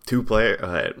with 2 players.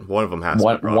 One of them has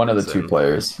to be One of the 2 Robertson.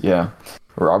 players. Yeah.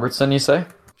 Robertson, you say?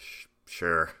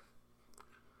 Sure.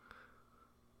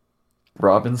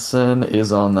 Robinson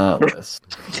is on that list.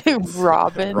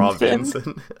 Robinson.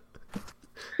 Robinson.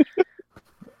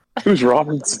 Who's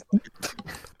Robinson?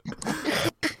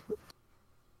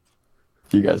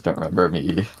 You guys don't remember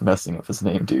me messing up his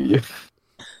name, do you?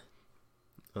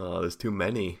 Oh, there's too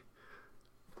many.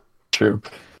 True.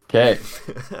 Okay.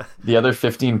 The other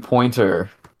 15-pointer.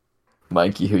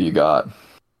 Mikey, who you got?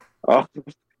 Oh,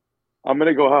 I'm going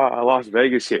to go Las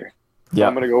Vegas here. Yeah.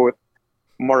 I'm going to go with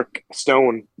Mark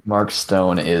Stone. Mark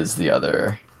Stone is the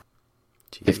other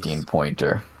Jeez.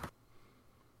 15-pointer.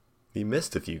 He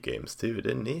missed a few games too,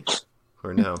 didn't he?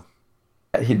 Or no?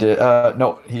 He did.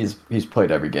 No, he's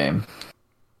played every game.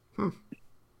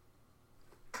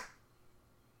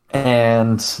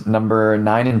 And number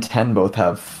 9 and 10 both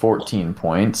have 14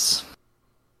 points.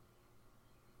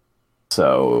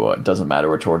 So it doesn't matter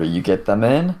which order you get them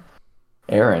in.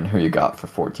 Aaron, who you got for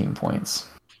 14 points?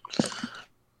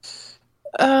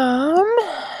 I'm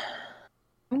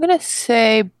gonna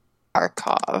say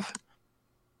Barkov.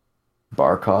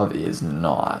 Barkov is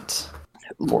not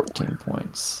 14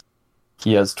 points.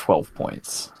 He has 12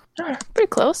 points. Oh, pretty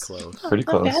close. Pretty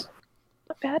close. Bad.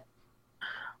 Not bad.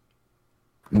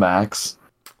 Max.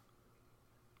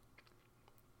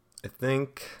 I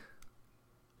think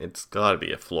it's got to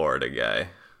be a Florida guy.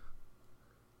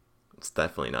 It's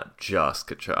definitely not just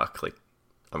Kachuk. Like,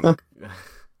 I'm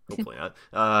hopefully not.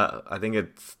 I think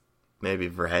it's maybe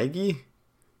Verhaeghe.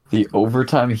 The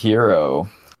overtime hero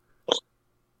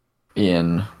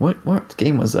in what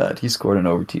game was that? He scored an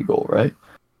overtime goal, right?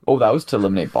 Oh, that was to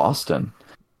eliminate Boston.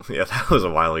 Yeah, that was a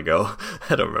while ago.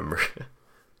 I don't remember.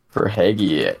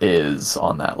 Verhaeghe is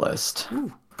on that list.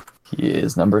 Ooh. He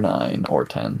is number 9 or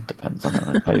 10, depends on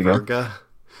how you go.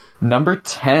 Number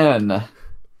 10.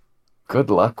 Good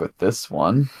luck with this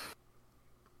one.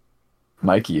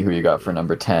 Mikey, who you got for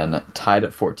number 10, tied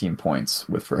at 14 points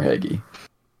with Verhaeghe.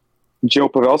 Joe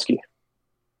Pavelski.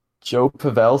 Joe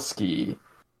Pavelski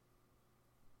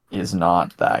is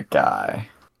not that guy.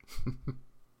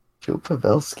 Joe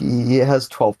Pavelski has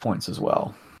 12 points as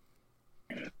well.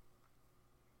 Nice.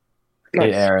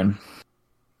 Hey, Aaron.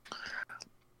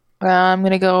 I'm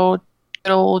gonna go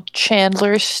good old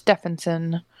Chandler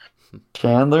Stephenson.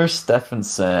 Chandler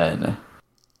Stephenson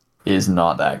is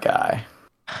not that guy.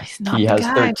 He has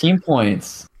 13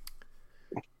 points.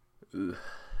 Is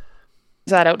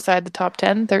that outside the top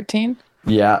 10? 13?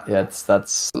 Yeah,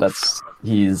 that's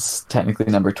he's technically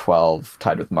number 12,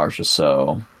 tied with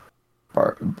Marchessault.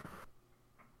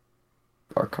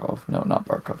 Barkov. No, not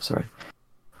Barkov, sorry.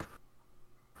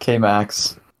 Okay,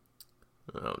 Max.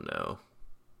 Oh no.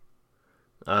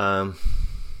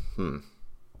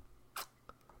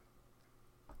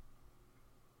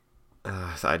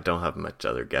 I don't have much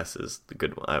other guesses. The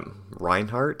good one,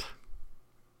 Reinhardt?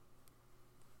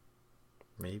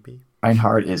 Maybe?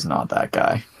 Reinhardt is not that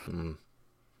guy.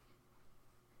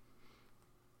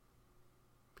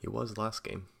 He was last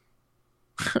game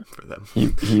for them.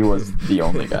 He was the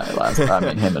only guy last time.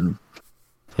 I mean,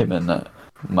 him and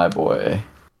my boy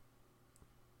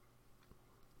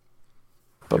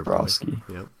Bobrovsky.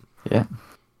 Yep. Yeah.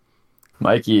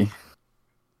 Mikey.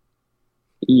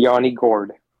 Yanni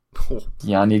Gord.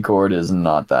 Yanni Gord is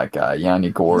not that guy. Yanni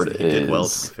Gord He did well,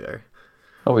 to be fair.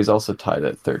 Oh, he's also tied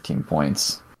at 13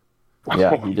 points.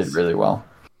 Yeah, he did really well.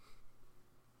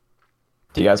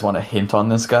 Do you guys want a hint on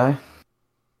this guy?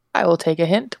 I will take a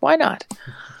hint. Why not?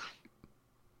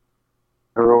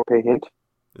 Okay, hint.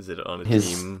 Is it on a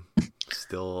team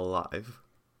still alive?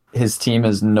 His team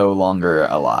is no longer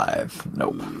alive.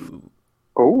 Nope.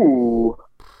 Oh.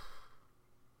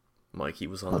 Mikey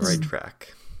was on the right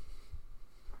track.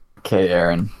 Okay,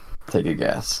 Aaron, take a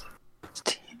guess.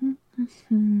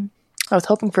 I was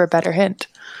hoping for a better hint.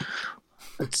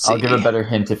 Let's see. I'll give a better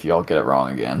hint if you all get it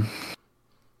wrong again.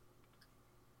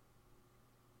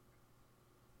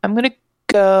 I'm gonna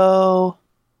go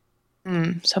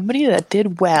somebody that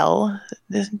did well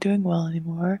isn't doing well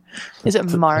anymore. Is it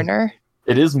Marner?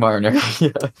 It is Marner.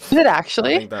 Yeah. Is it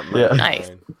actually? Yeah.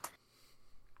 Nice.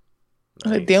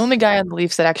 The only guy on the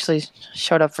Leafs that actually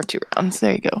showed up for 2 rounds.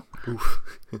 There you go.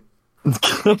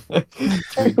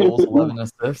 3 goals, 11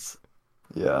 assists.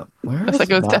 Yeah. Where it was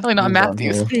definitely not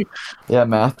Matthews. Yeah,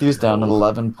 Matthews down at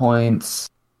 11 points.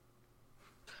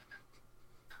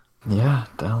 Yeah,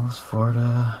 Dallas,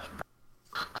 Florida.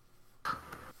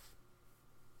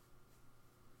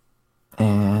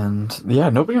 And yeah,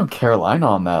 nobody on Carolina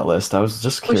on that list. I was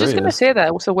just curious. I was just gonna say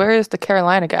that. So where is the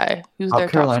Carolina guy? Who's their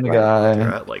Carolina top guy?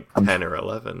 They're at like 10 or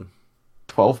 11.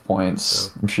 12 points.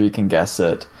 So. I'm sure you can guess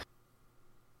it.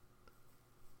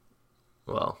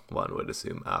 Well, one would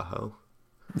assume Aho.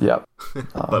 Yep.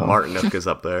 But Martinook is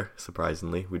up there,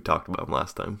 surprisingly. We talked about him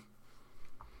last time.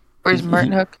 Where's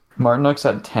Martinook? Martinook's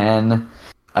at 10.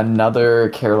 Another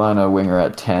Carolina winger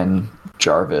at 10.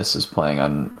 Jarvis was playing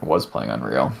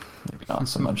unreal. Maybe not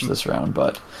so much this round,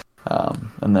 but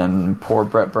and then poor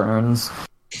Brett Burns,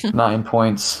 9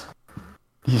 points.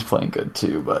 He's playing good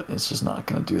too, but it's just not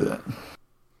going to do that.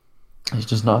 He's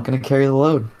just not going to carry the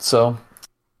load. So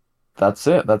that's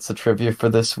it. That's the trivia for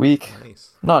this week.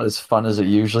 Nice. Not as fun as it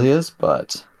usually is,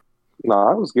 but no,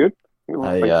 that was good.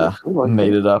 I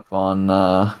made it up on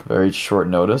very short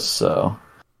notice, so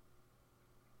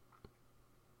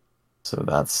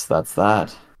that's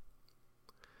that.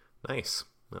 Nice.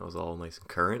 That was all nice and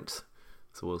current.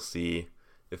 So we'll see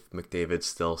if McDavid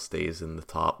still stays in the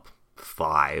top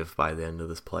 5 by the end of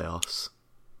this playoffs.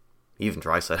 Even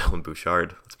Draisaitl and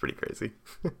Bouchard. That's pretty crazy.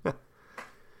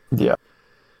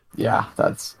 Yeah,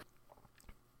 that's...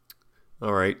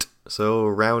 All right. So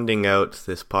rounding out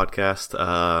this podcast,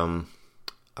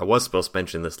 I was supposed to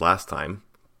mention this last time,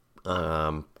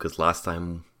 because last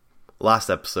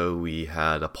episode we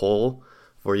had a poll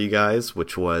for you guys,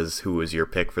 which was who was your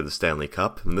pick for the Stanley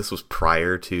Cup, and this was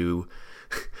prior to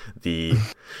the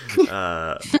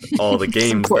all the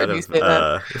games that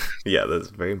have yeah, that's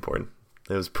very important.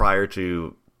 It was prior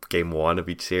to game 1 of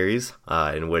each series,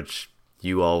 in which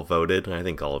you all voted, and I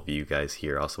think all of you guys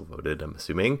here also voted, I'm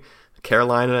assuming.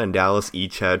 Carolina and Dallas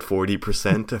each had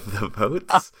 40% of the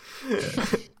votes.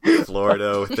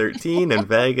 Florida with 13 and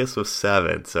Vegas with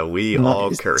 7. So we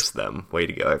all cursed them. Way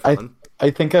to go, everyone.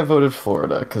 I think I voted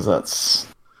Florida because that's...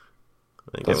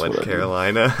 I think I went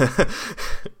Carolina.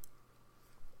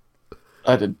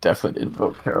 I definitely didn't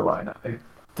vote Carolina. I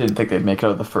didn't think they'd make it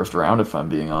out of the first round, if I'm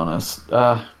being honest.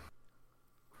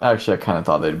 Actually, I kind of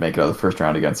thought they'd make it out of the first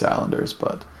round against the Islanders,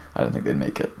 but I didn't think they'd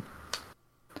make it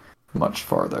much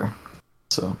farther.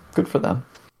 So, good for them.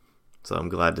 So I'm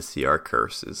glad to see our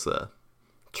curse is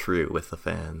true with the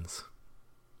fans.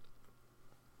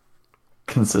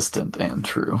 Consistent and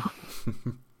true.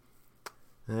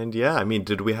 And yeah, I mean,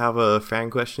 did we have a fan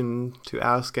question to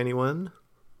ask anyone?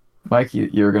 Mike,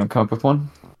 you're going to come up with one?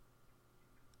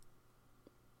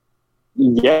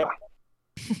 Yeah.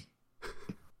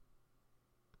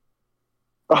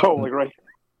 Oh, like right.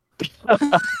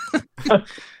 That's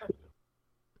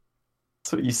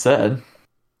what you said.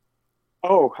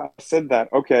 Oh, I said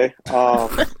that. Okay.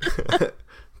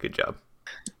 Good job.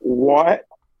 What?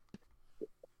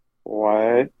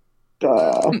 Bro,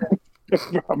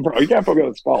 you can't put me on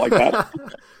the spot like that.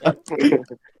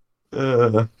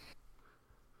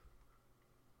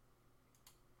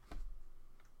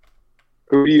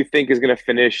 Who do you think is going to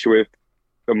finish with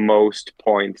the most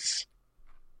points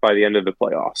by the end of the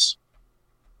playoffs?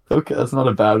 Okay, that's not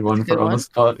a bad one for on the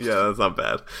spot. Yeah, that's not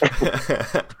bad.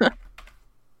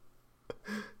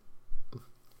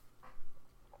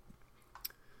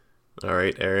 All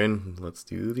right, Aaron, let's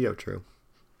do the outro.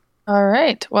 All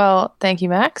right. Well, thank you,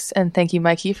 Max, and thank you,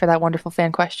 Mikey, for that wonderful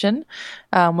fan question.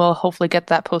 We'll hopefully get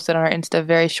that posted on our Insta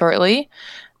very shortly.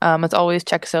 As always,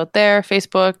 check us out there.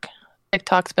 Facebook,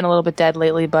 TikTok's been a little bit dead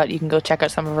lately, but you can go check out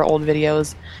some of our old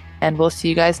videos, and we'll see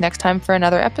you guys next time for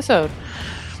another episode.